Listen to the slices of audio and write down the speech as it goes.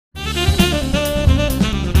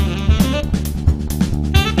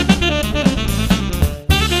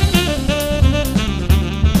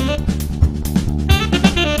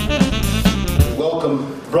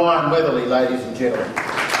gentlemen.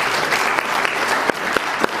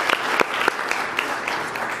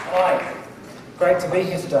 Hi, great to be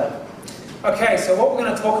here today. Okay, so what we're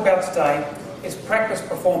going to talk about today is practice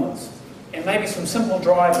performance and maybe some simple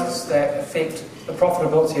drivers that affect the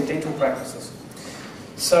profitability of dental practices.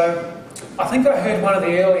 So I think I heard one of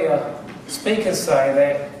the earlier speakers say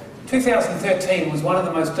that 2013 was one of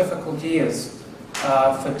the most difficult years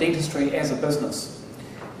for dentistry as a business.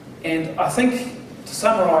 And I think, to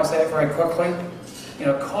summarise that very quickly,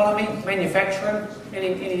 economy, manufacturing,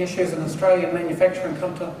 any issues in Australian manufacturing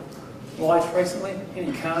come to light recently?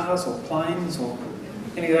 Any cars or planes or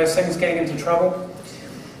any of those things getting into trouble?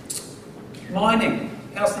 Mining,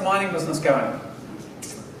 how's the mining business going?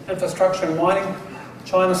 Infrastructure and mining,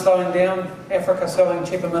 China slowing down, Africa selling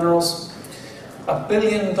cheaper minerals. $1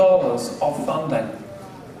 billion of funding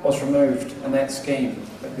was removed in that scheme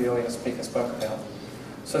that the earlier speaker spoke about.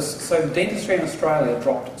 So dentistry in Australia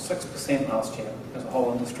dropped 6% last year as a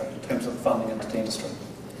whole industry in terms of funding into dentistry.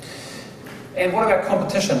 And what about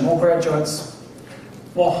competition? More graduates,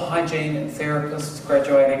 more hygiene and therapists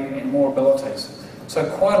graduating, and more abilities. So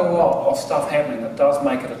quite a lot of stuff happening that does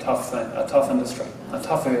make it a tough thing, a tough industry, a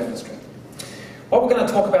tougher industry. What we're going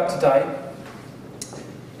to talk about today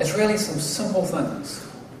is really some simple things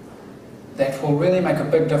that will really make a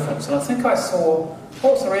big difference. And I think I saw,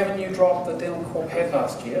 what was the revenue drop that Dental Corp had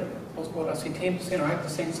last year? Was what I see, 10% or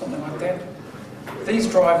 8%, something like that? These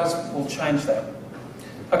drivers will change that.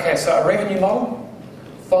 Okay, so a revenue model,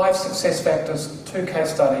 5 success factors, 2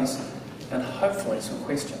 case studies, and hopefully some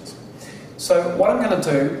questions. So what I'm going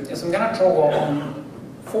to do is I'm going to draw on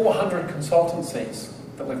 400 consultancies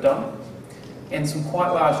that we've done and some quite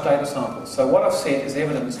large data samples. So what I've said is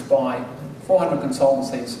evidenced by 400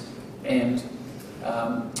 consultancies and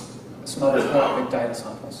some other quite big data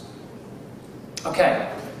samples.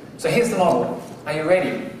 Okay, so here's the model. Are you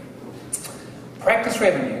ready? Practice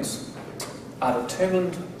revenues are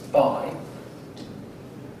determined by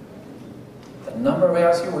the number of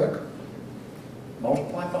hours you work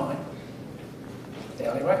multiplied by the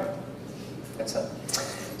hourly rate. That's it.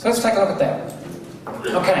 So let's take a look at that.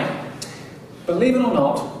 Okay, believe it or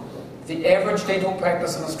not, the average dental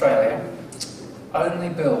practice in Australia only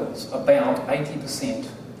bills about 80%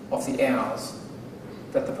 of the hours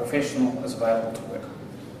that the professional is available to work.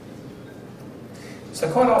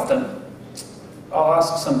 So quite often, I'll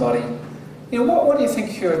ask somebody, what do you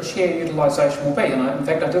think your chair utilisation will be? And in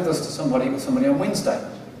fact, I did this to somebody on Wednesday.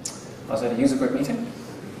 I was at a user group meeting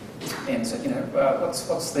and said,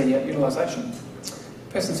 what's the utilisation?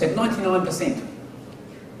 The person said 99%.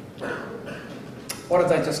 What did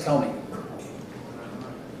they just tell me?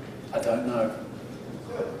 I don't know.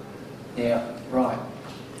 Yeah, right.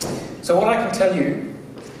 So what I can tell you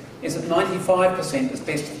is that 95% is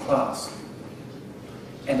best of class.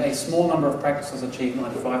 And a small number of practices achieve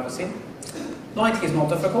 95%. 90 is not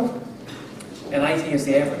difficult, and 80 is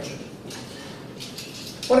the average.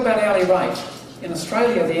 What about hourly rate? In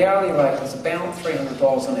Australia, the hourly rate is about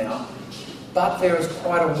 $300 an hour, but there is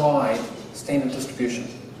quite a wide standard distribution.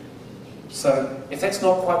 So if that's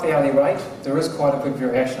not quite the hourly rate, there is quite a big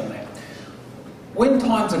variation in that. When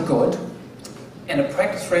times are good, and a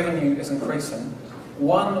practice revenue is increasing,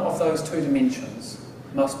 one of those 2 dimensions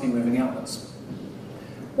must be moving outwards.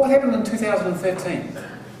 What happened in 2013?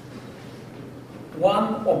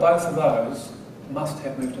 One or both of those must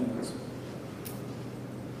have moved inwards.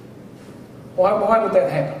 Why would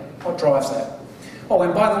that happen? What drives that? Oh,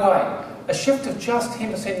 and by the way, a shift of just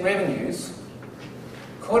 10% revenues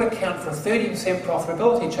could account for a 30%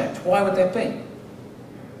 profitability change. Why would that be?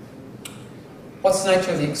 What's the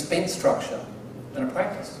nature of the expense structure in a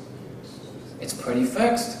practice? It's pretty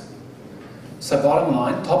fixed. So bottom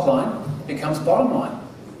line, top line, becomes bottom line.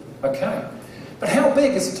 Okay. But how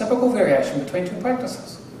big is the typical variation between 2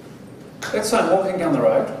 practices? Let's say I'm walking down the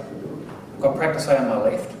road. I've got practice A on my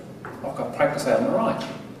left. I've got practice A on the right.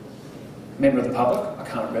 Member of the public, I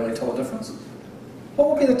can't really tell the difference. What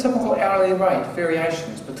would be the typical hourly rate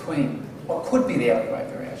variations between what could be the hourly rate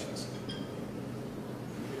variations?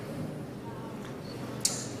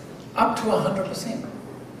 Up to 100%.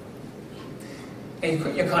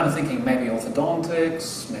 And you're kind of thinking maybe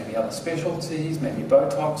orthodontics, maybe other specialties, maybe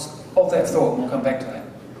Botox. Hold that thought, and we'll come back to that.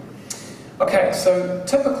 Okay, so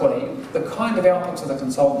typically, the kind of outputs of the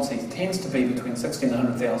consultancy tends to be between $60,000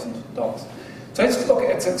 and $100,000. So let's look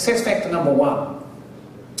at success factor number 1.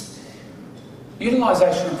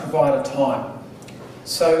 Utilisation of provider time.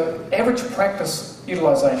 So average practice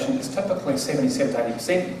utilisation is typically 77 to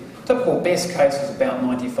 80%. Typical best case is about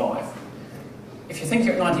 95. If you think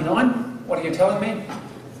you're at 99, what are you telling me?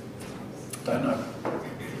 Don't know.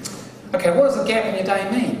 Okay, what does the gap in your day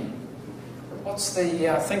mean? What's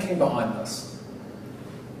the thinking behind this?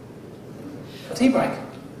 A tea break.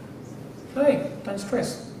 Hey, don't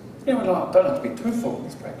stress. You know, we don't have to be too full in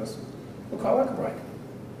this practice. We quite like a break.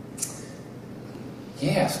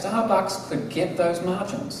 Yeah, Starbucks could get those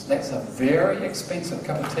margins. That's a very expensive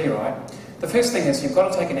cup of tea, right? The first thing is you've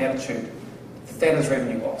got to take an attitude that is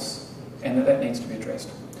revenue loss and that needs to be addressed.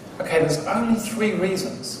 Okay, there's only 3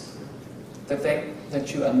 reasons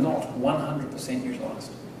that you are not 100%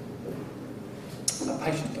 utilised. A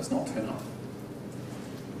patient does not turn up.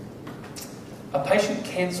 A patient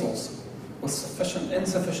cancels with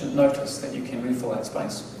insufficient notice that you can refill that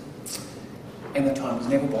space, and the time is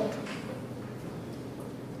never booked.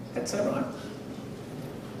 That's it, right?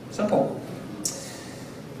 Simple.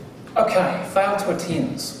 Okay, fail to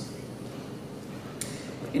attend.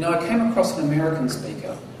 You know, I came across an American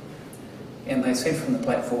speaker, and they said from the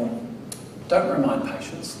platform, don't remind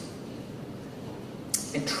patients.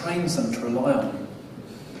 It trains them to rely on you.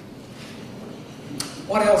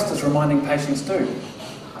 What else does reminding patients do?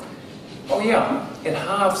 Oh yeah, it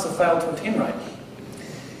halves the fail to attend rate.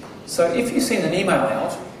 So if you send an email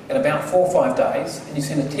out at about 4 or 5 days, and you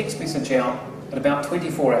send a text message out at about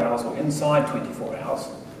 24 hours or inside 24 hours,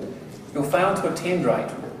 your fail to attend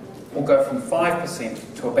rate will go from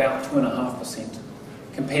 5% to about 2.5%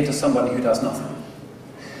 compared to somebody who does nothing.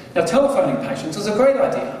 Now, telephoning patients is a great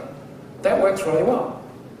idea. That works really well.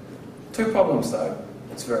 2 problems though.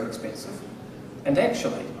 It's very expensive. And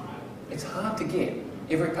actually, it's hard to get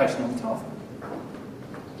every patient on the telephone.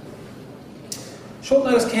 Short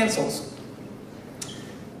notice cancels.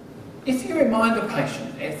 If you remind a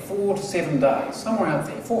patient at 4 to 7 days, somewhere out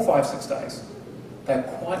there, 4, 5, 6 days, they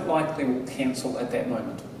quite likely will cancel at that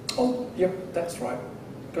moment. Oh, yep, that's right.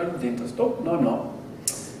 Going to the dentist. Oh, no, I'm not.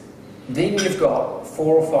 Then you've got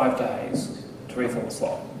 4 or 5 days to refill the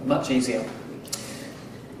slot. Much easier.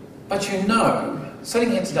 But you know,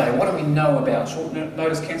 sitting here today, what do we know about short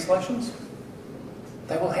notice cancellations?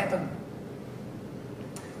 They will happen.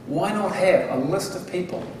 Why not have a list of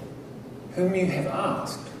people whom you have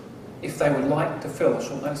asked if they would like to fill a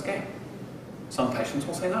short notice gap? Some patients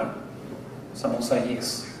will say no. Some will say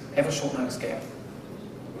yes. Have a short notice gap.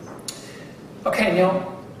 Okay,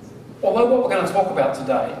 now, although what we're going to talk about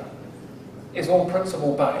today is all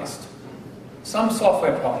principle based, some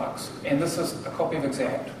software products, and this is a copy of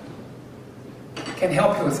Exact, can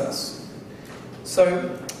help you with this.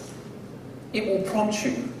 So it will prompt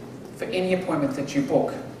you for any appointment that you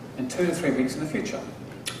book in 2 to 3 weeks in the future.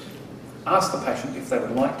 Ask the patient if they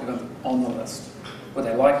would like to go on the list. Would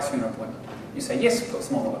they like a sooner appointment? You say yes, put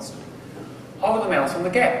them on the list. Hold them out on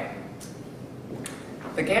the gap.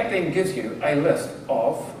 The gap then gives you a list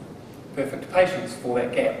of perfect patients for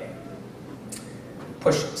that gap.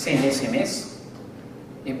 Push send SMS.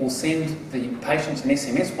 It will send the patients an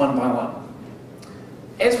SMS one by one.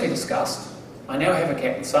 As we discussed, I now have a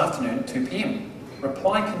gap this afternoon at 2 p.m.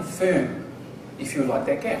 Reply confirm if you would like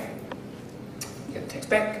that gap. You get a text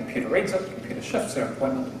back, computer reads it, computer shifts their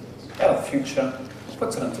appointment out of the future,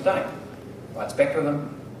 puts it in today. Writes back to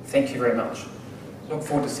them, thank you very much. Look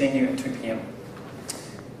forward to seeing you at 2 p.m.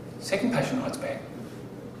 Second patient writes back,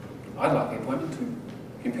 I'd like the appointment too.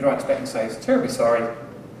 Computer writes back and says, terribly sorry,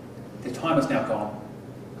 the time is now gone,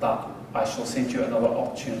 but I shall send you another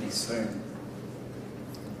opportunity soon.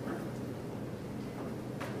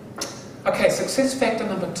 Okay, success factor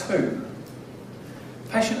number 2,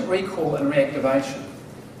 patient recall and reactivation.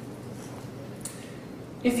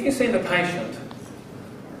 If you send a patient,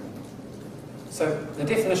 so the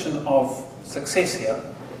definition of success here,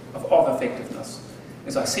 of effectiveness,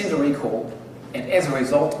 is I send a recall, and as a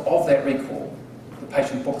result of that recall, the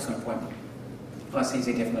patient books an appointment. Nice,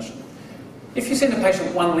 easy definition. If you send a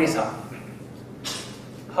patient 1 letter,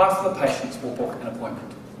 half of the patients will book an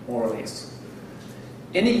appointment, more or less.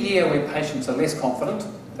 In a year where patients are less confident,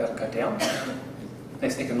 that'll go down.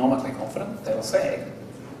 Less economically confident, that'll sag.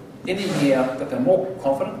 In a year that they're more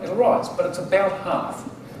confident, it'll rise, but it's about half.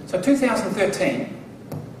 So 2013,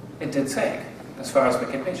 it did sag, as far as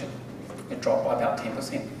we can measure. It dropped by about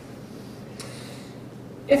 10%.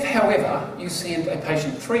 If, however, you send a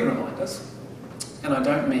patient 3 reminders, and I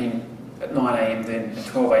don't mean at 9 a.m, then at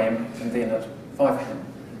 12 a.m, and then at 5 a.m,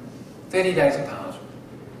 30 days apart,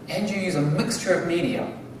 and you use a mixture of media,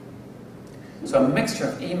 so a mixture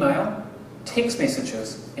of email, text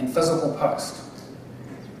messages, and physical post,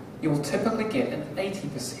 you will typically get an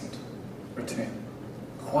 80% return.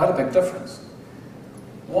 Quite a big difference.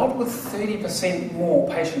 What would 30% more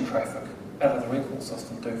patient traffic out of the recall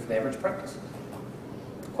system do for the average practice?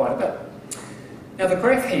 Quite a bit. Now the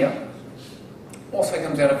graph here also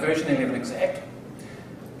comes out of version 11 Exact.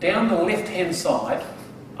 Down the left-hand side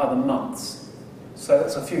are the months. So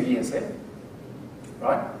that's a few years there,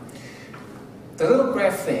 right? The little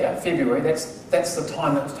graph there, February, that's the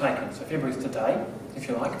time that was taken. So February's today, if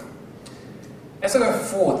you like. As I go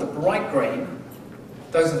forward, the bright green,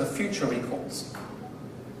 those are the future recalls.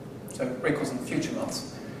 So recalls in the future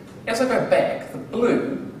months. As I go back, the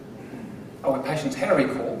blue are where patients had a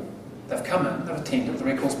recall, they've come in, they've attended, the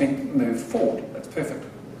recall's been moved forward. That's perfect.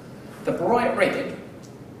 The bright red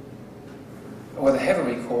are where they have a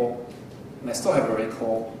recall, and they still have a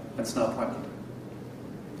recall, and it's no appointment.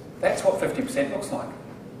 That's what 50% looks like.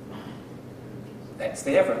 That's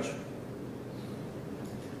the average.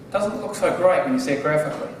 Doesn't look so great when you see it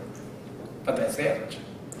graphically, but that's the average.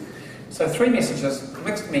 So 3 messages,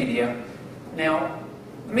 mixed media. Now,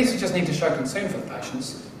 the messages need to show concern for the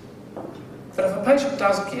patients, but if a patient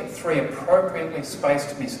does get 3 appropriately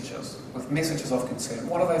spaced messages with messages of concern,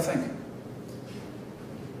 what do they think?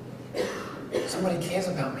 Somebody cares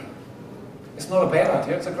about me. It's not a bad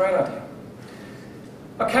idea, it's a great idea.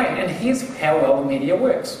 Okay, and here's how well the media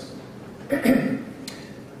works.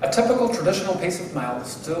 A typical traditional piece of mail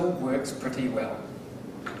still works pretty well.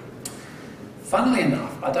 Funnily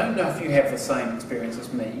enough, I don't know if you have the same experience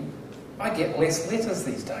as me, I get less letters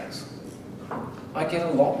these days. I get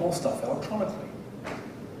a lot more stuff electronically.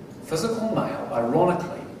 Physical mail,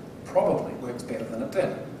 ironically, probably works better than it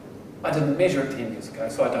did. I didn't measure it 10 years ago,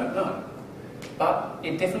 so I don't know. But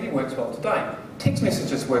it definitely works well today. Text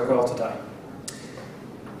messages work well today.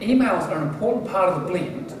 Emails are an important part of the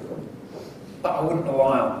blend, but I wouldn't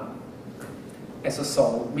rely on them as a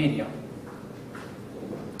sole medium.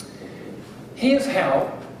 Here's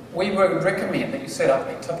how we would recommend that you set up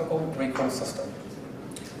a typical recall system.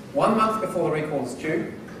 1 month before the recall is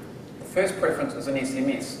due, the first preference is an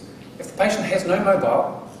SMS. If the patient has no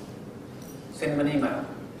mobile, send them an email.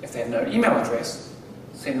 If they have no email address,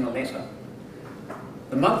 send them a letter.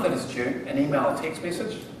 The month that is due, an email or text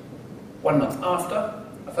message. 1 month after,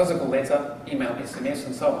 a physical letter, email, SMS,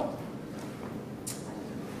 and so on.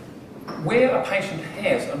 Where a patient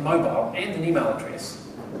has a mobile and an email address,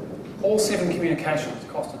 all 7 communications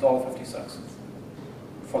cost $1.56,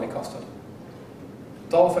 fully costed.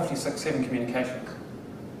 $1.56, 7 communications.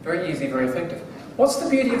 Very easy, very effective. What's the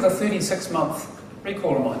beauty of the 36-month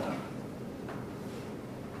recall reminder?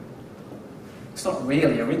 It's not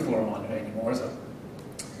really a recall reminder anymore, is it?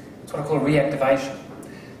 It's what I call a reactivation.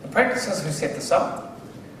 The practices who set this up,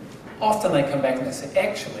 often they come back and they say,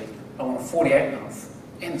 actually, I want a 48-month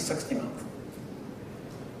and a 60-month.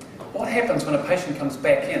 What happens when a patient comes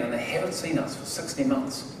back in and they haven't seen us for 60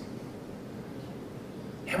 months?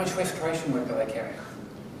 How much restoration work do they carry?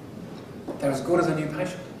 They're as good as a new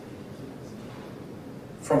patient.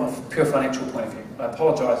 From a pure financial point of view. I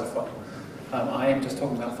apologise if I am just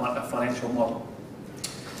talking about a financial model.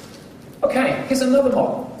 Okay, here's another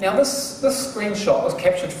model. Now this screenshot was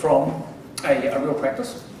captured from a real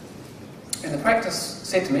practice. And the practice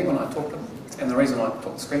said to me when I talked to them, and the reason I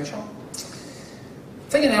took the screenshot,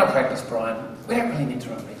 thing in our practice, Brian, we don't really need to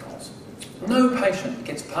run recalls. No patient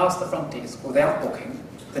gets past the front desk without booking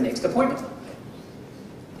the next appointment.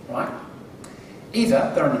 Right?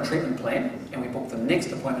 Either they're on a treatment plan, and we book the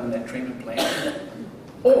next appointment in that treatment plan,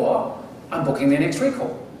 or I'm booking their next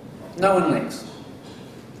recall. No one leaves.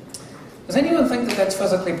 Does anyone think that that's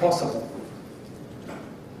physically possible?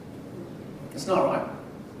 It's not, right?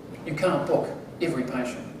 You can't book every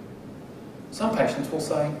patient. Some patients will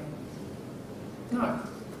say, no,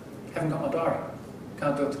 haven't got my diary,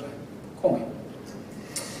 can't do it today, call me.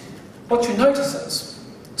 What you notice is,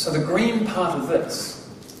 so the green part of this,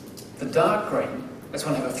 the dark green, is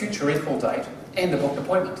when I have a future recall date and a booked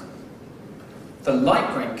appointment. The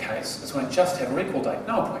light green case is when I just have a recall date,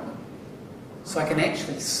 no appointment. So I can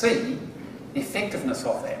actually see the effectiveness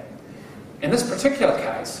of that. In this particular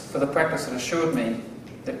case, for the practice that assured me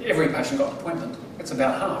that every patient got an appointment, it's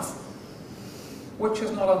about half, which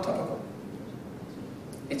is not untypical.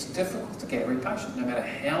 It's difficult to get every patient, no matter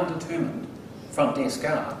how determined front desk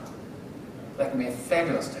are. They can be a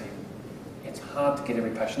fabulous team. It's hard to get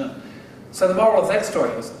every patient in. So the moral of that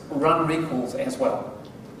story is run recalls as well.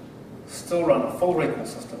 Still run a full recall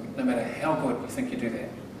system, no matter how good you think you do that.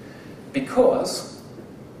 Because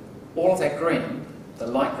all of that green, the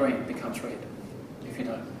light green, becomes red if you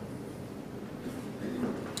don't.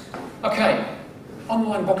 Okay,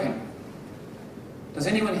 online booking. Does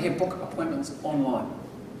anyone here book appointments online?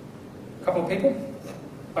 A couple of people?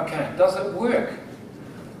 Okay, does it work?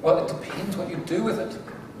 Well, it depends what you do with it.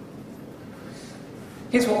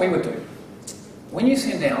 Here's what we would do. When you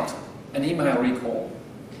send out an email recall,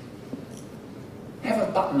 have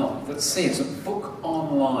a button on that says book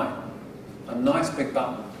online. A nice big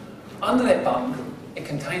button. Under that button, It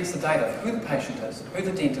contains the data of who the patient is, who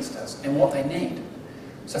the dentist is, and what they need.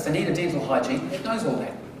 So if they need a dental hygiene, it knows all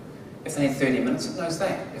that. If they need 30 minutes, it knows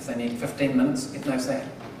that. If they need 15 minutes, it knows that.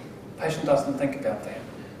 Patient doesn't think about that.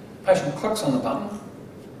 Patient clicks on the button,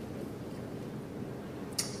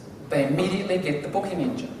 they immediately get the booking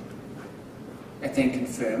engine. It then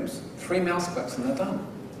confirms 3 mouse clicks and they're done.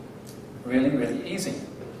 Really, really easy.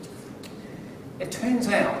 It turns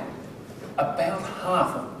out about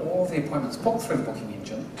half of all the appointments booked through the booking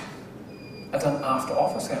engine are done after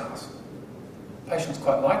office hours. Patients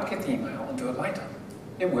quite like to get the email and do it later.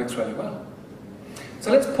 It works really well.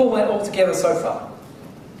 So let's pull that all together so far.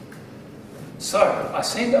 So I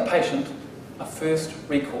send a patient a first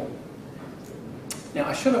recall. Now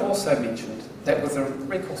I should have also mentioned that with the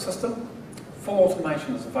recall system, full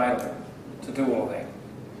automation is available to do all of that.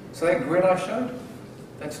 So that grid I showed,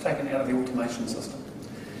 that's taken out of the automation system.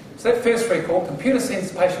 So that first recall, computer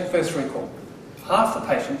sends the patient first recall. Half the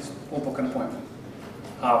patients will book an appointment.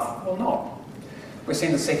 Half will not. We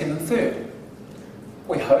send a second and third.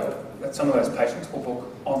 We hope that some of those patients will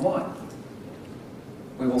book online.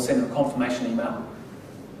 We will send them a confirmation email.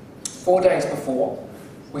 4 days before,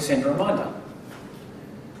 we send a reminder.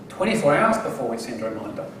 24 hours before we send a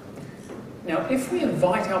reminder. Now, if we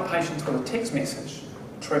invite our patients with a text message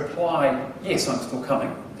to reply, yes, I'm still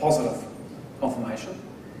coming, positive confirmation,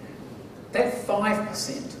 that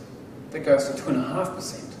 5% that goes to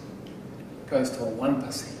 2.5% goes to a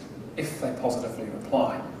 1% if they positively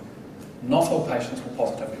reply. Not all patients will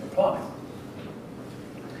positively reply.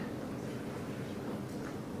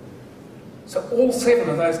 So all 7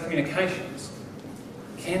 of those communications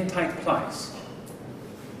can take place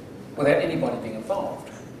without anybody being involved.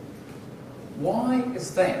 Why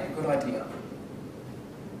is that a good idea?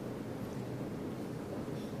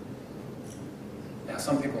 Now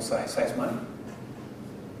some people say it saves money,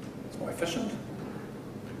 it's more efficient,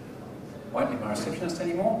 won't need my receptionist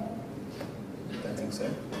anymore. Don't think so.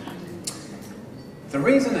 The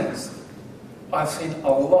reason is, I've seen a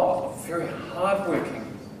lot of very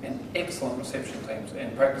hard-working and excellent reception teams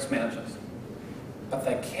and practice managers, but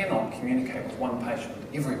they cannot communicate with one patient,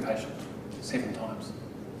 every patient, 7 times.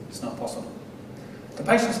 It's not possible. Do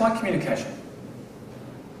patients like communication?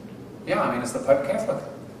 Yeah, I mean, is the Pope Catholic?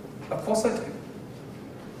 Of course they do.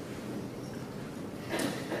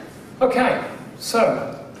 Okay,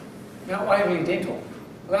 so, Mount Waverley Dental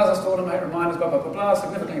allows us to automate reminders, blah, blah, blah, blah,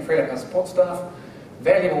 significantly free up our support staff,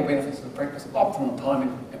 valuable benefits of the practice, optimal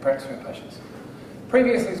timing and practice for our patients.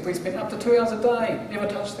 Previously, we spent up to 2 hours a day, never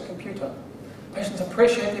touched the computer. Patients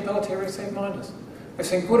appreciate the ability to receive reminders. We've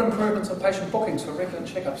seen good improvements in patient bookings for regular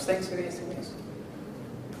checkups thanks to the SMS.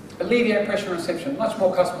 Alleviate pressure and reception, much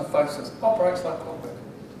more customer focused, operates like clockwork.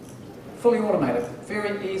 Fully automated,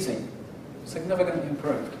 very easy, significantly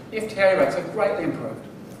improved. FTA rates are greatly improved,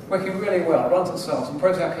 working really well, runs itself,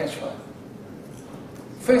 improves our cash flow.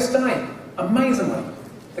 First day, amazingly,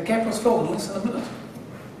 the gap was filled in less than a minute.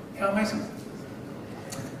 How amazing.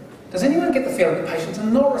 Does anyone get the feeling that patients are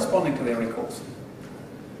not responding to their recalls?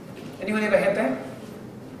 Anyone ever had that?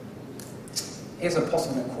 Here's a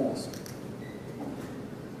possible cause.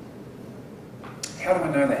 How do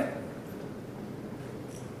I know that?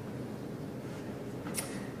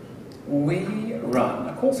 We run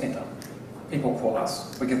a call centre. People call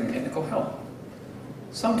us, we give them technical help.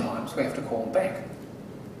 Sometimes we have to call them back.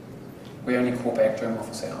 We only call back during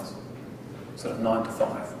office hours, sort of 9 to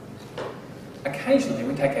 5. Occasionally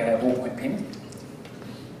we take out our ballpoint pen.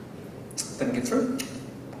 Didn't get through,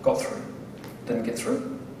 got through. Didn't get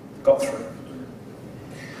through, got through.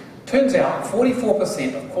 Turns out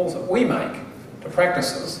 44% of calls that we make to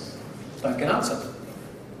practices don't get answered.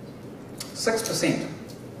 6%,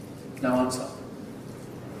 no answer.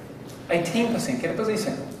 18% get a busy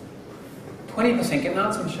signal. 20% get an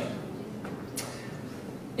answer machine.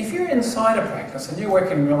 If you're inside a practice and you're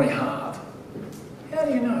working really hard, how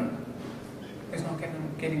do you know who's not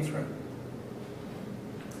getting through?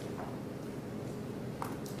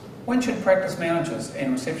 When should practice managers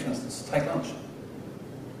and receptionists take lunch?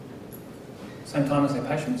 Same time as their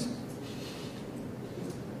patients?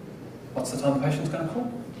 What's the time the patient's going to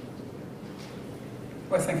call?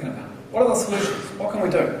 We're thinking about it. What are the solutions? What can we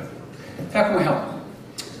do? How can we help?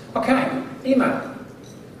 Okay, email,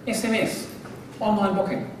 SMS, online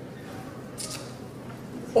booking.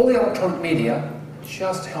 All the electronic media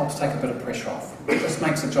just helps take a bit of pressure off. It just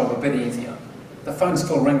makes the job a bit easier. The phone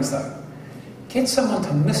still rings though. Get someone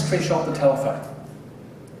to mystery shop the telephone.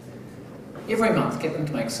 Every month, get them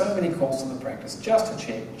to make so many calls to the practice, just to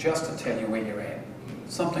check, just to tell you where you're at.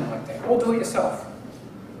 Something like that. Or do it yourself.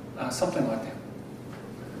 Something like that.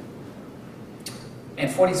 And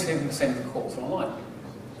 47% of the calls are online.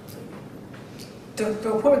 Do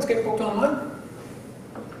appointments get booked online?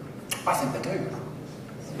 I think they do.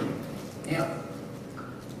 Yeah.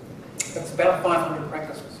 That's about 500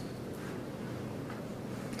 practices.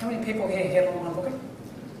 How many people here had online booking?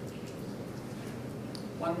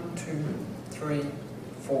 1, 2, 3,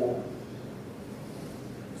 4,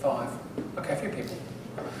 5. Okay, a few people.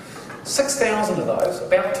 6,000 of those,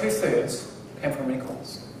 about 2/3, came from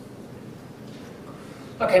recalls.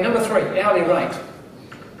 Okay, number 3, hourly rate.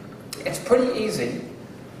 It's pretty easy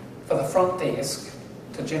for the front desk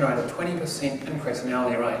to generate a 20% increase in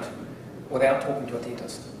hourly rate without talking to a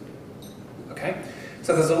dentist. Okay?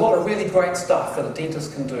 So there's a lot of really great stuff that a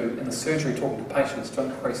dentist can do in the surgery talking to patients to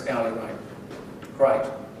increase hourly rate. Great.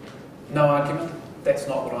 No argument, that's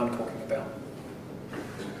not what I'm talking about.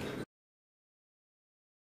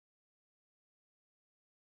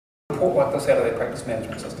 Report like this out of their practice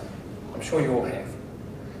management system. I'm sure you all have.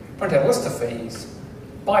 Print out a list of fees,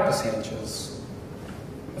 by percentages.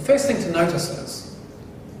 The first thing to notice is,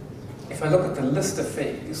 if I look at the list of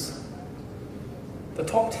fees, the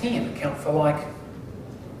top 10 account for like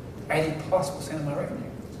 80+% of my revenue.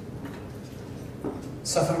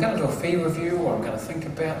 So if I'm going to do a fee review or I'm going to think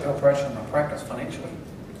about the operation of my practice financially,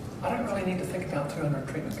 I don't really need to think about 200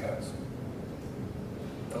 treatment codes.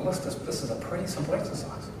 This is a pretty simple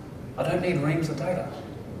exercise. I don't need reams of data.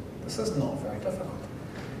 This is not very difficult.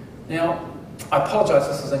 Now, I apologise,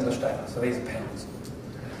 this is English data, so these are pounds.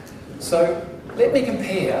 So let me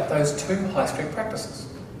compare those two high street practices,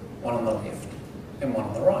 one on the left and one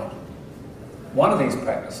on the right. One of these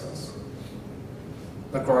practices,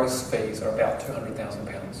 the gross fees are about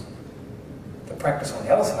 £200,000. The practice on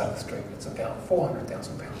the other side of the street, it's about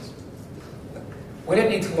 £400,000. We don't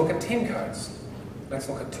need to look at 10 codes. Let's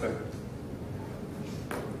look at 2.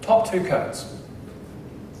 Top 2 codes.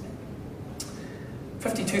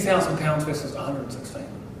 £52,000 versus 116.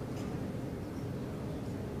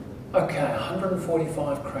 Okay,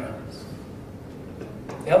 145 crowns.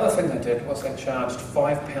 The other thing they did was they charged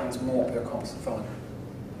 £5 more per composite filling.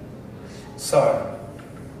 So,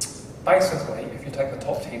 basically, if you take the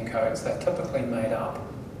top 10 codes, they're typically made up,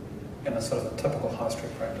 in a sort of a typical high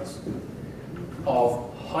street practice,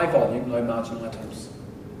 of high volume, low margin items.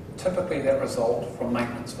 Typically that result from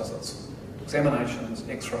maintenance visits, examinations,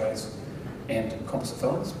 x-rays, and composite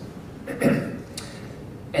fillings.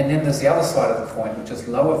 And then there's the other side of the coin, which is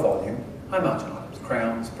lower volume, high margin items,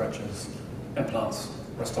 crowns, bridges, implants,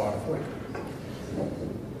 restorative work.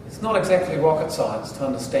 It's not exactly rocket science to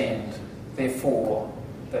understand, therefore,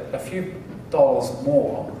 that a few dollars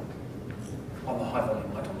more on the high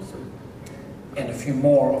volume items and a few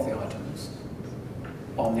more of the items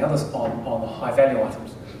on the others, on the high value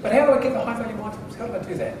items. But how do I get the high value items? How do I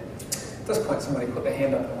do that? At this point, somebody put their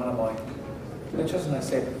hand up in one of my lectures and they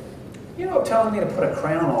said, "You're not telling me to put a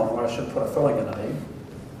crown on where I should put a filling in, are you?"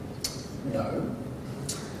 No.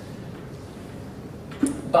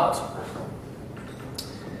 But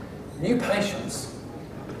new patients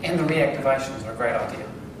and the reactivations are a great idea.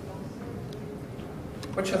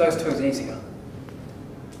 Which of those two is easier?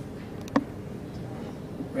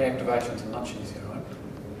 Reactivations are much easier, right?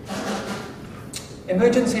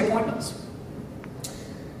 Emergency appointments.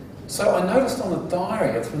 So I noticed on the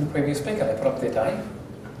diary from the previous speaker, they put up their day,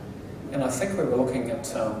 and I think we were looking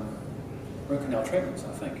at root canal treatments,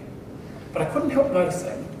 I think. But I couldn't help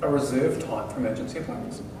noticing a reserve time for emergency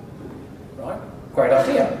appointments. Right? Great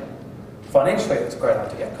idea. Financially, it's a great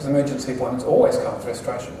idea, because emergency appointments always come with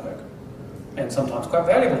restoration work, and sometimes quite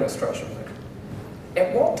valuable restoration work.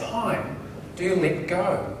 At what time do you let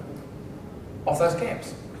go of those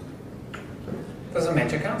gaps? There's a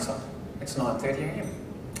magic answer. It's 9:30 a.m.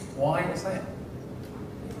 Why is that?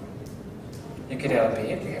 You get out of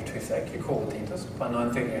bed, you have toothache, you call the dentist. By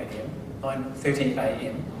 9:30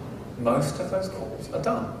 a.m., most of those calls are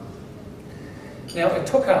done. Now, it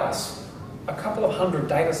took us a couple of hundred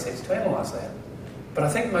data sets to analyse that, but I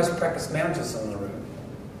think most practice managers in the room,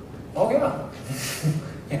 oh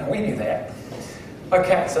yeah, we knew that.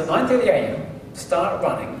 Okay, so at 9:30 a.m, start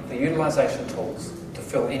running the utilisation tools to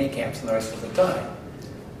fill any gaps in the rest of the day,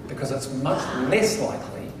 because it's much less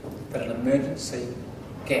likely that an emergency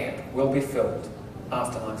gap will be filled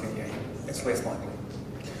after 9:30 a.m. It's less likely.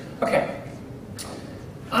 Okay,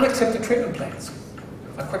 unaccepted treatment plans.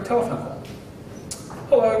 A quick telephone call.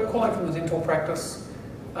 Hello, calling from the dental practice.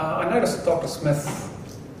 I noticed that Dr. Smith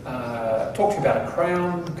talked to you about a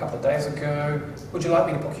crown a couple of days ago. Would you like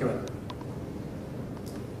me to book you in?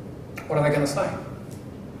 What are they going to say?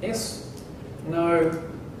 Yes? No?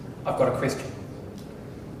 I've got a question.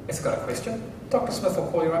 If they've got a question, Dr. Smith will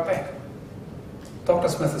call you right back. Dr.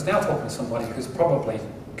 Smith is now talking to somebody who's probably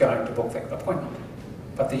going to book that appointment.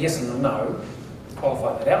 But the yes and the no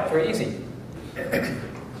qualify that out. Very easy.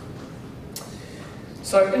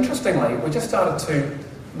 So interestingly, we just started to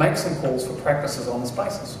make some calls for practices on this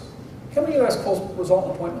basis. How many of those calls result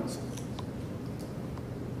in appointments?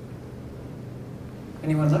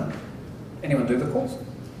 Anyone know? Anyone do the calls?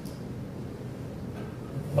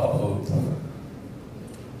 About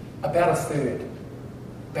a third.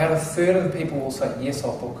 About a third of the people will say, yes,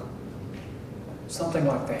 I'll book. Something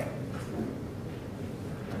like that.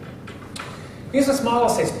 Use a SMILE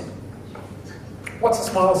assessment. What's a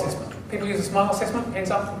SMILE assessment? People use a SMILE assessment?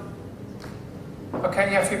 Hands up.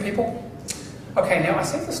 Okay, yeah, a few people. Okay, now I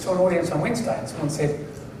sent this to an audience on Wednesday and someone said,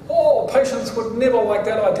 oh, patients would never like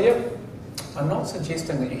that idea. I'm not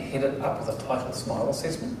suggesting that you head it up with a title SMILE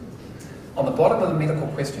assessment. On the bottom of the medical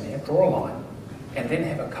questionnaire, draw a line and then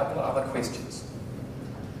have a couple of other questions.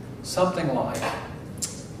 Something like,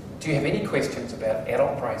 do you have any questions about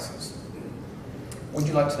adult braces? Would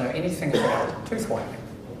you like to know anything about tooth whitening?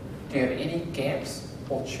 Do you have any gaps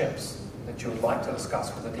or chips that you would like to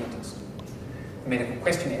discuss with a dentist? The medical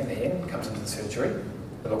questionnaire then comes into the surgery.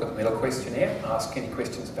 We look at the medical questionnaire, ask any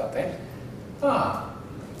questions about that.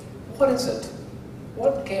 What is it?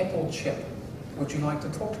 What gap or chip would you like to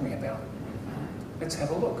talk to me about? Let's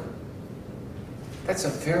have a look. That's a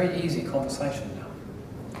very easy conversation now.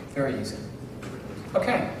 Very easy.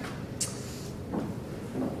 Okay.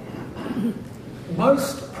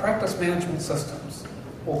 Most practice management systems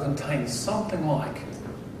will contain something like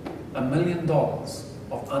 $1 million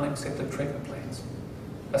of unaccepted treatment plans.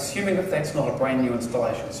 Assuming that that's not a brand new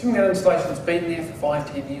installation. Assuming that installation's been there for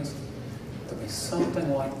 5, 10 years, there'll be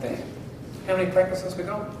something like that. How many practices we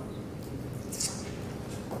got?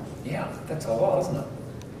 Yeah, that's a lot, isn't it?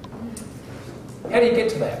 How do you get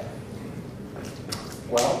to that?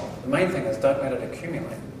 Well, the main thing is don't let it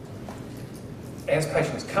accumulate. As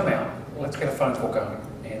patients come out, let's get a phone call going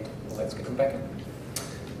and let's get them back in.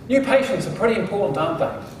 New patients are pretty important, aren't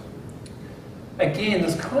they? Again,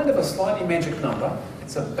 there's kind of a slightly magic number.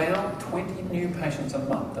 It's about 20 new patients a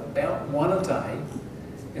month. About 1 a day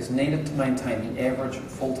is needed to maintain the average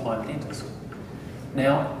full-time dentist.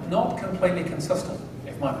 Now, not completely consistent.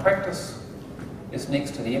 If my practice is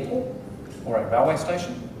next to the airport or a railway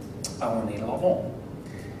station, I will need a lot more.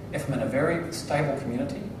 If I'm in a very stable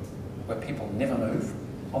community where people never move,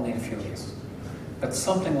 I'll need a few less. But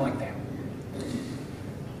something like that.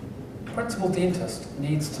 Principal dentist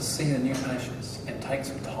needs to see the new patients and take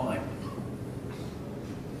some time.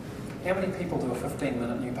 How many people do a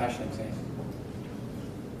 15-minute new patient exam?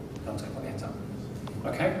 No one's going to put their hands up.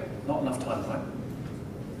 Okay, not enough time, right?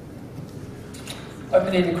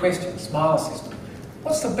 Open-ended questions, SMILE assessment.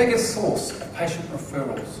 What's the biggest source of patient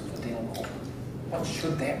referrals for dental Corp? What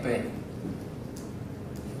should that be?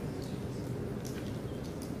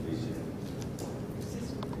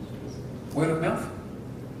 Word of mouth?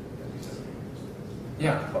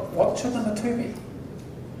 Yeah. What should number 2 be?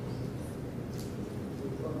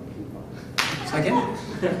 Say again?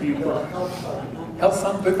 Health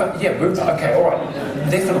fund? Bupa? Yeah, Bupa. Okay, all right.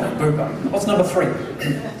 Definitely Bupa. What's number 3?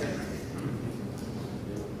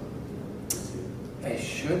 They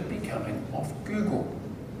should be coming off Google.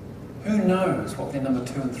 Who knows what their number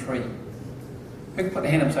 2 and 3? Who can put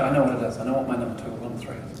their hand up and say, I know what it is. I know what my number 2 and number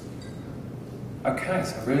 3 is. Okay,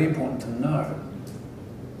 so really important to know.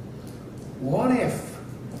 What if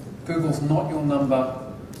Google's not your number,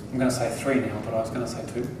 I'm going to say 3 now, but I was going to say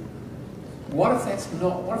 2. What if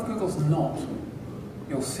Google's not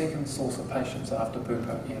your second source of patients after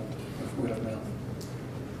Bupa and word of mouth?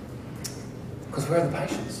 Because where are the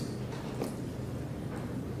patients?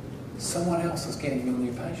 Someone else is getting your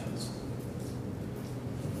new patients.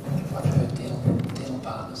 I've heard dental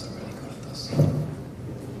partners are really good at this.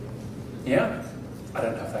 Yeah? I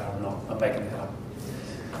don't know if they are or not. I'm making that up.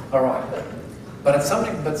 All right. But it's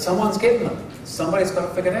something. But someone's getting them. Somebody's got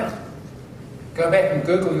to figure it out. Go back and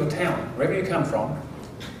Google your town, wherever you come from.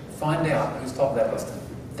 Find out who's top of that list.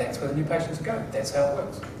 That's where the new patients go. That's how it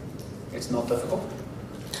works. It's not difficult.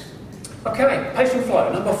 Okay, patient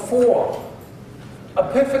flow. Number 4. A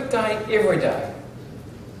perfect day every day.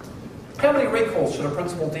 How many recalls should a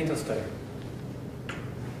principal dentist do?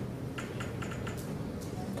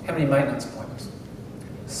 How many maintenance appointments?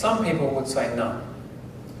 Some people would say none.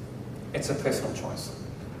 It's a personal choice.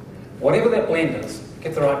 Whatever that blend is,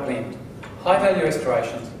 get the right blend. High value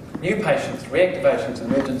restorations, new patients, reactivations,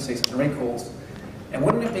 emergencies and recalls. And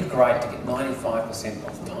wouldn't it be great to get 95%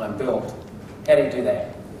 of the time billed? How do you do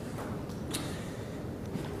that?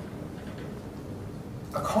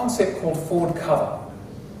 A concept called forward cover.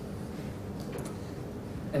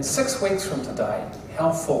 In 6 weeks from today,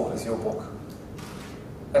 how full is your book?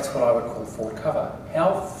 That's what I would call forward cover.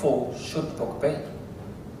 How full should the book be?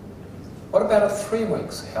 What about at 3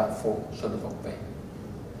 weeks? How full should the book be?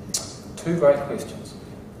 Two great questions.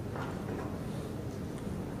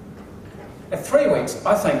 At 3 weeks,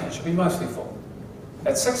 I think it should be mostly full.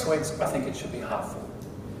 At 6 weeks, I think it should be half full.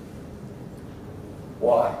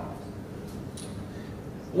 Why?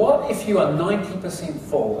 What if you are 90%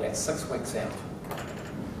 full at 6 weeks out?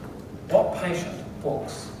 What patient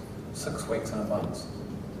books 6 weeks in advance?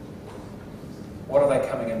 What are they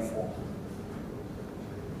coming in for?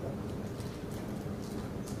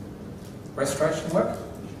 Restoration work?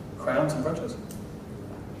 Crowns and bridges?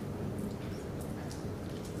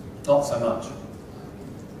 Not so much.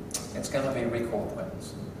 It's going to be recall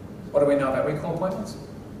appointments. What do we know about recall appointments?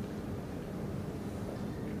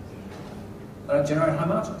 They don't generate high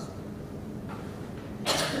margins.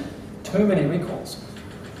 Too many recalls.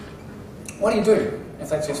 What do you do if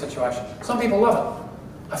that's your situation? Some people love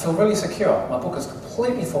it. I feel really secure. My book is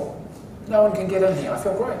completely full. No one can get in here. I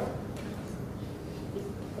feel great.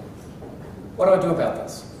 What do I do about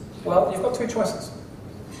this? Well, you've got two choices.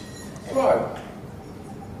 Grow.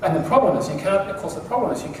 And the problem is you can't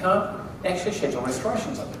actually schedule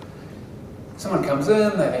restorations in. Someone comes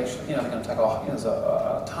in, they're going to take there's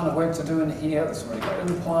a ton of work to do in here, there's some really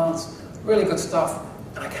good implants, really good stuff,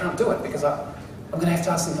 and I can't do it because I'm going to have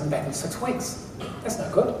to ask them to come back in 6 weeks. That's no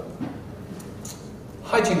good.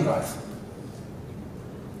 Hygiene growth.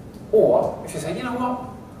 Or, if you say, you know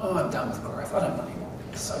what, I'm done with growth, I don't want any more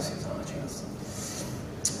associates and hygienists.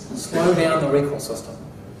 Slow down the recall system.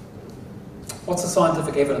 What's the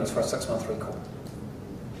scientific evidence for a 6-month recall?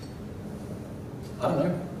 I don't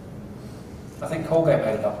know. I think Colgate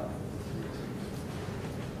made it up.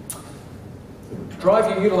 Drive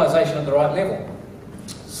your utilisation at the right level.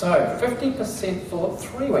 So, 50% full at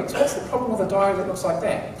 3 weeks. What's the problem with a diary that looks like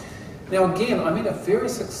that? Now again, I met a very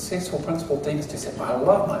successful principal dentist who said, I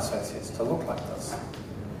love my associates to look like this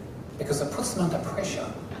because it puts them under pressure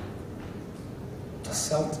to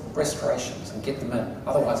sell restorations and get them in.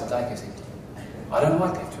 Otherwise the day goes empty. I don't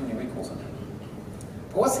like to have too many recalls in here.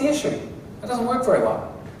 But what's the issue? It doesn't work very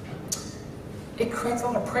well. It creates a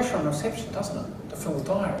lot of pressure on reception, doesn't it, to fill the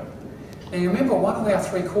diary. Now you remember one of our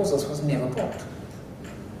 3 causes was never booked.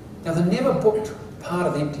 Now the never booked part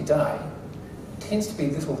of the empty day tends to be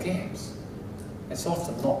little gaps. It's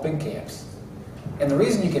often not big gaps. And the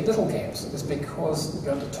reason you get little gaps is because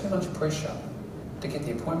you're under too much pressure to get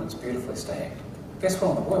the appointments beautifully stacked. Best will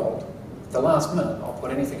in the world, at the last minute, I'll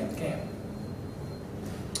put anything in the gap.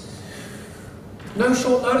 No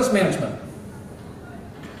short notice management.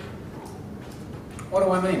 What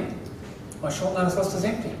do I mean? My short notice list is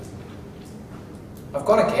empty. I've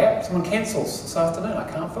got a gap, someone cancels this afternoon, I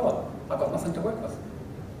can't fill it. I've got nothing to work with.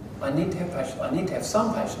 I need to have patients, I need to have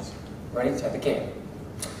some patients ready to have a gap.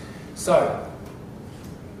 So,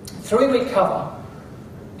 3-week cover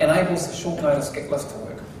enables the short notice list to work.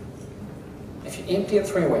 If you're empty at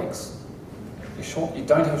 3 weeks, you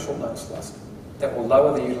don't have a short notice list. That will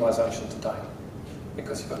lower the utilisation today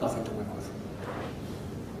because you've got nothing to work with.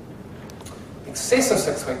 Excessive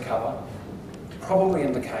 6-week cover probably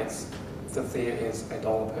indicates that there is a $1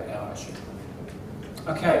 per hour issue.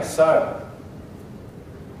 Okay, so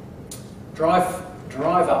drive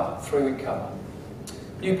up 3-week cover.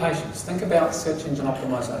 New patients, think about search engine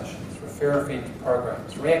optimizations, refer event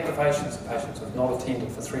programs, reactivations of patients who have not attended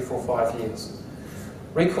for 3, 4, 5 years,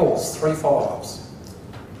 recalls, 3 follow-ups.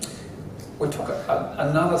 We took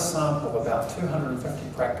another sample of about 250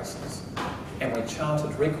 practices and we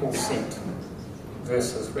charted recall sent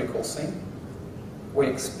versus recall sent. We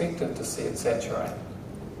expected to see it saturate,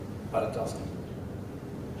 but it doesn't.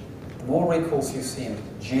 The more recalls you send,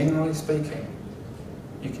 generally speaking,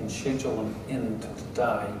 you can schedule them into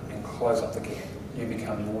today and close up the gap. You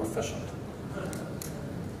become more efficient.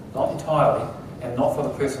 Not entirely, and not for the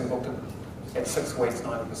person booked at 6 weeks,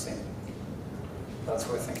 90%. That's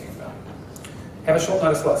worth thinking about. Have a short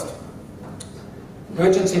notice list.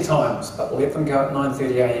 Urgency times, but let them go at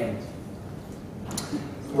 9:30 a.m.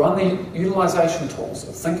 Run the utilisation tools.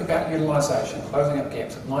 Think about utilisation, closing up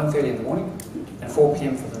gaps at 9:30 in the morning and 4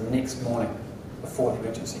 p.m. for the next morning before the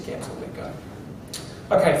emergency gaps will let go.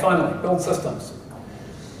 Okay, finally, build systems.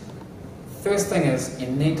 First thing is you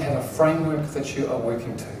need to have a framework that you are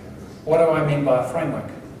working to. What do I mean by a framework?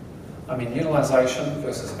 I mean utilisation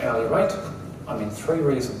versus hourly rate. I mean 3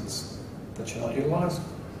 reasons that you're not utilised.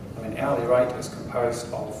 I mean hourly rate is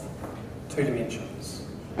composed of 2 dimensions.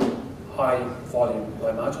 High volume,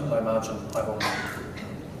 low margin, high volume.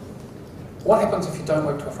 What happens if you don't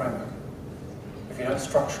work to a framework? If you don't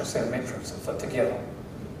structure a set of metrics that fit together?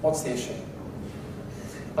 What's the issue?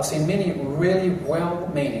 I've seen many really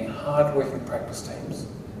well-meaning, hard-working practice teams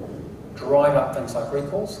drive up things like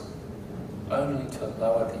recalls only to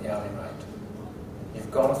lower the hourly rate.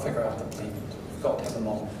 You've got to figure out the blend. You've got to have a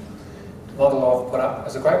model. The model I've put up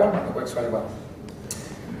is a great one. It works really well.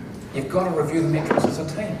 You've got to review the metrics as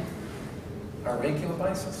a team on a regular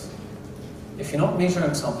basis. If you're not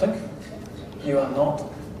measuring something, you are not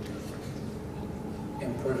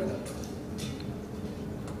improving it.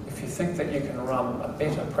 If you think that you can run a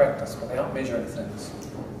better practice without measuring things,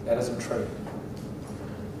 that isn't true.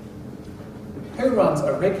 Who runs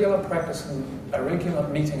a regular practice, a regular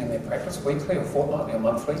meeting in their practice, weekly or fortnightly or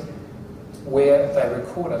monthly, where they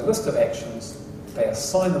record a list of actions, they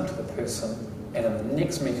assign them to the person, and in the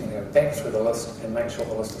next meeting they go back through the list and make sure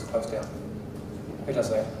the list is closed out? Who does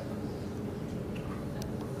that?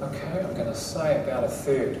 Okay, I'm going to say about a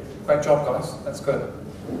third. Great job, guys. That's good.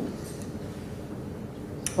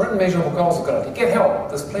 Written measurable goals are a good idea. Get help.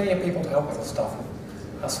 There's plenty of people to help with this stuff.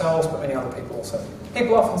 Ourselves, but many other people also.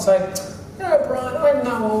 People often say, you know, Brian, I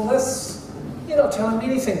know all this. You're not telling me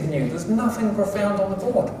anything new. There's nothing profound on the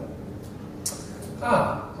board.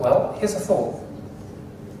 Well, here's a thought.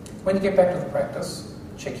 When you get back to the practice,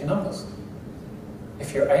 check your numbers.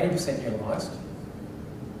 If you're 80% utilised,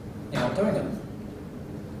 you're not doing it.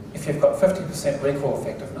 If you've got 50% recall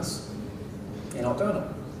effectiveness, you're not doing it.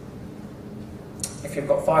 If you've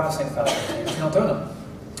got 5% failure, you're not doing it.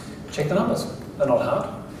 Check the numbers. They're not hard.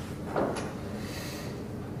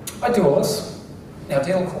 I do all this. Now,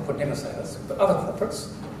 Dental Corp would never say this, but other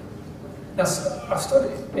corporates. Now, I've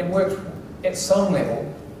stood and worked at some level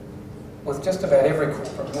with just about every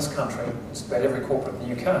corporate in this country, just about every corporate in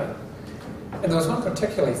the UK. And there was one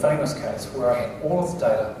particularly famous case where I had all of the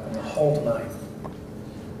data in the whole domain.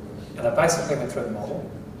 And I basically went through the model,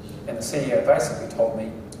 and the CEO basically told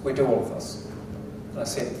me, we do all of this. And I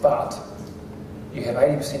said, but you have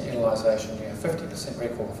 80% utilisation, you have 50%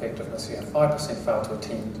 recall effectiveness, you have 5% fail to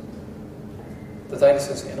attend. The data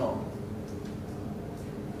says you're not.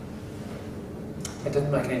 It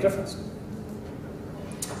didn't make any difference.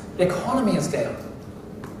 The economy is down.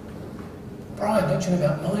 Brian, don't you know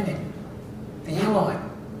about mining? The airline.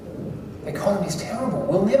 The economy is terrible.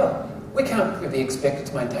 We can't be expected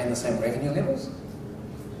to maintain the same revenue levels.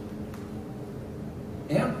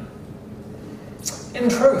 Yeah? In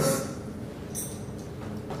truth,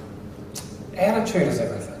 attitude is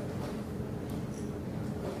everything.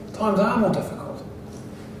 Times are more difficult.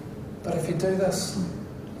 But if you do this,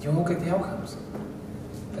 you will get the outcomes.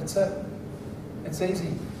 That's it. It's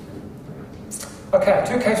easy. Okay,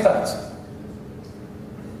 2 case studies.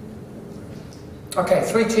 Okay,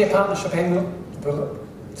 3-chair partnership England.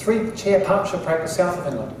 3-chair partnership practice south of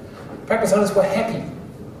England. Practice owners were happy.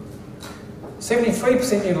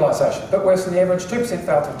 73% utilisation, a bit worse than the average, 2%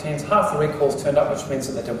 failed to attend, half the recalls turned up, which means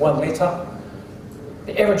that they did 1 letter.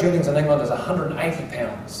 The average earnings in England is £180,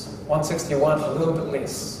 161, a little bit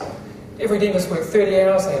less. Every dentist worked 30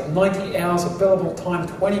 hours, they had 90 hours of billable time,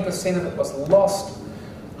 20% of it was lost,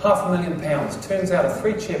 £500,000. Turns out a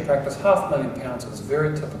 3-chair practice, £500,000 is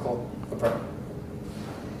very typical for Britain.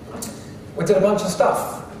 We did a bunch of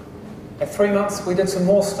stuff. At 3 months, we did some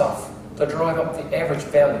more stuff to drive up the average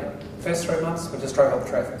value. First 3 months, we just drove up the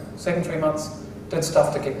traffic. Second 3 months, did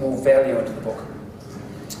stuff to get more value into the book.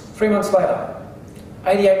 3 months later,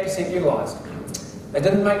 88% utilised. They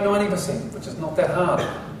didn't make 90%, which is not that hard,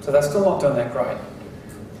 so they're still not doing that great.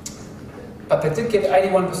 But they did get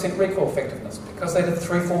 81% recall effectiveness because they did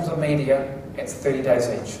 3 forms of media at 30 days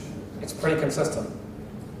each. It's pretty consistent.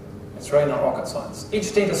 It's really not rocket science.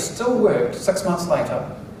 Each dentist still worked 6 months later,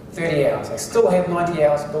 30 hours. They still had 90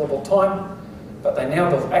 hours of billable time, but they now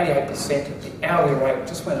did 88%. The hourly rate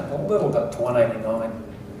just went up a little bit to 189.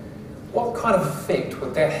 What kind of effect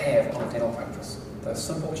would that have on dental practice? Those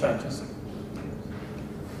simple changes.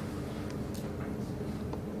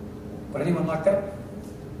 Would anyone like that?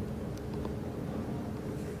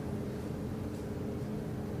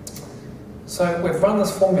 So we've run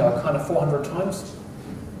this formula kind of 400 times.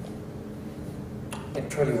 It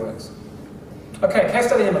truly works. Okay, case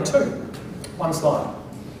study number 2. 1 slide.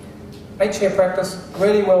 8-chair practice,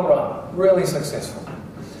 really well run, really successful.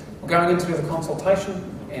 We're going in to do the consultation,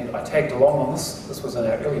 and I tagged along on this. This was in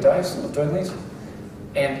our early days of doing these.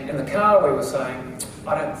 And in the car we were saying,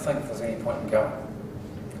 I don't think there's any point in going.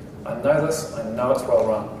 I know this, I know it's well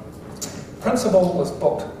run. Principal was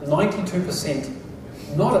booked 92%,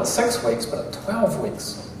 not at 6 weeks, but at 12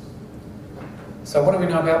 weeks. So what do we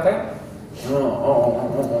know about that?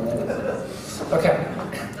 Okay,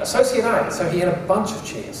 Associate A, so he had a bunch of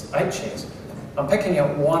chairs, 8 chairs. I'm picking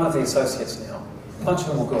out one of the associates now. A bunch of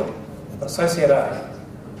them were good. But Associate A,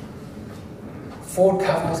 forward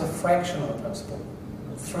cover was a fraction of the principal.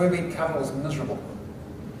 3-week cover was miserable.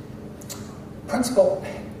 Principal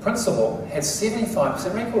principal had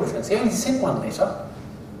 75% record returns. He only sent one letter,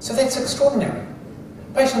 so that's extraordinary.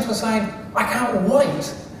 Patients were saying, I can't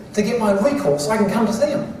wait to get my recall so I can come to see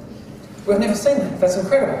him. We've never seen that. That's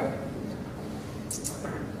incredible.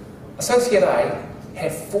 Associate A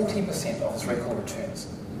had 40% of his recall returns.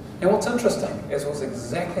 Now what's interesting is it was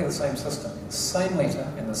exactly the same system, the same letter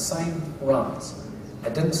and the same runs.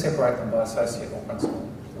 It didn't separate them by associate or principal.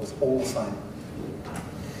 It was all the same.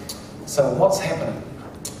 So what's happening?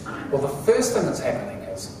 Well, the first thing that's happening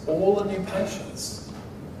is all the new patients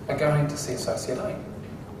are going to see associate A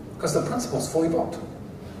because the principal's fully booked.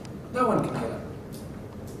 No one can get it.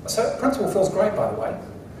 So principal feels great, by the way.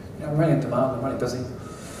 You know, I'm really in demand, I'm really busy.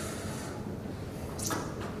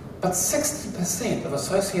 But 60% of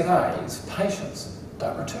associate A's patients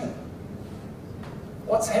don't return.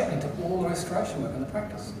 What's happening to all the restoration work in the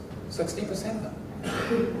practice? 60% of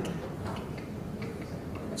them.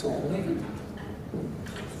 It's all leaving.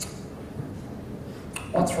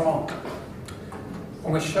 What's wrong?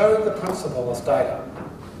 When we show the principal this data,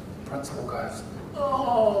 the principal goes,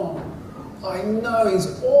 oh, I know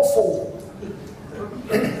he's awful.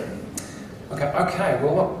 Okay,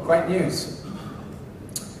 well look, great news.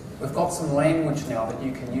 We've got some language now that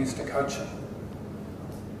you can use to coach him.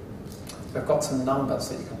 We've got some numbers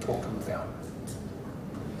that you can talk to him about.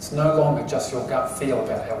 It's no longer just your gut feel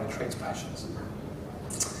about how he treats patients.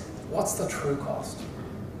 What's the true cost?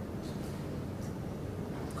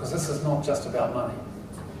 Because this is not just about money.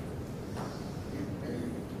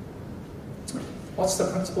 What's the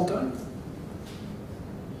principal doing?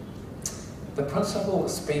 The principal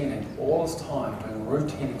is spending all his time doing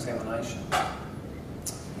routine examination.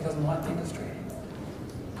 He doesn't like the industry anymore.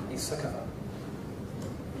 He's sick of it.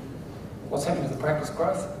 What's happening to the practice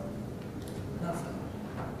growth? Nothing.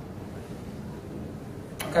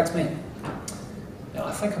 Okay, it's me. Now,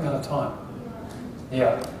 I think I'm out of time.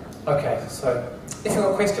 Yeah. Okay, so if you've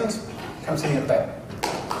got questions, come see me at the back.